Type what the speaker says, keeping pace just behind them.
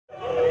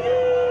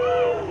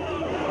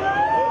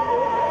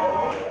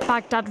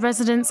Baghdad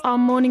residents are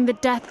mourning the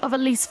death of at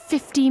least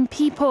 15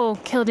 people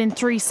killed in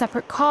 3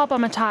 separate car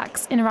bomb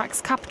attacks in Iraq's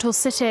capital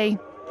city.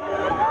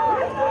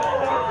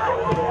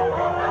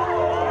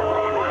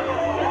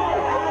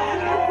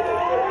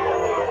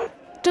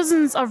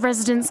 Dozens of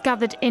residents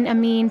gathered in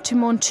Ameen to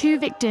mourn 2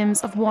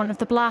 victims of one of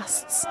the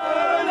blasts.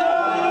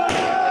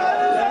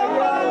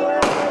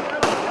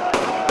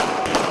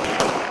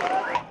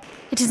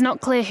 It is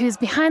not clear who is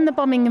behind the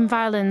bombing and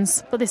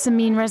violence, but this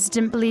Ameen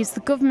resident believes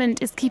the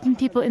government is keeping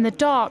people in the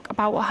dark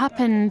about what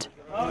happened.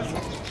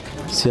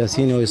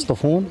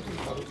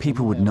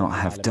 People would not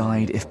have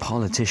died if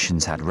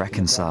politicians had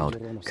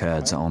reconciled.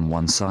 Kurds are on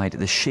one side,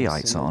 the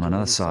Shi'ites are on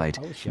another side,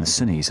 and the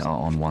Sunnis are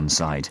on one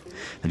side.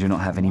 They do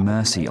not have any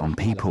mercy on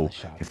people.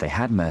 If they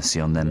had mercy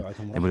on them,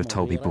 they would have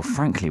told people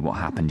frankly what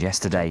happened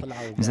yesterday,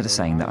 instead of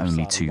saying that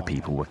only 2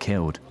 people were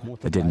killed.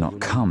 They did not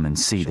come and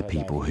see the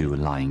people who were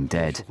lying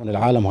dead.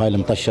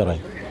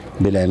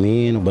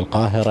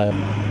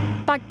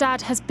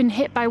 Baghdad has been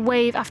hit by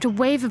wave after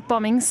wave of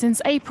bombing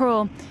since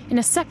April. In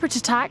a separate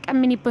attack, a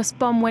minibus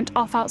bomb went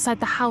off outside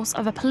the house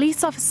of a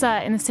police officer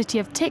in the city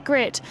of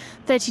Tikrit,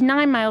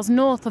 39 miles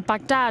north of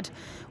Baghdad,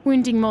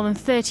 wounding more than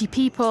 30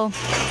 people.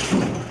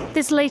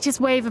 This latest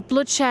wave of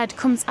bloodshed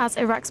comes as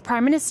Iraq's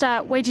Prime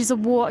Minister wages a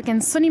war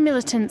against Sunni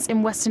militants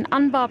in western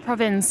Anbar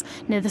province,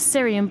 near the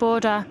Syrian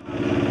border.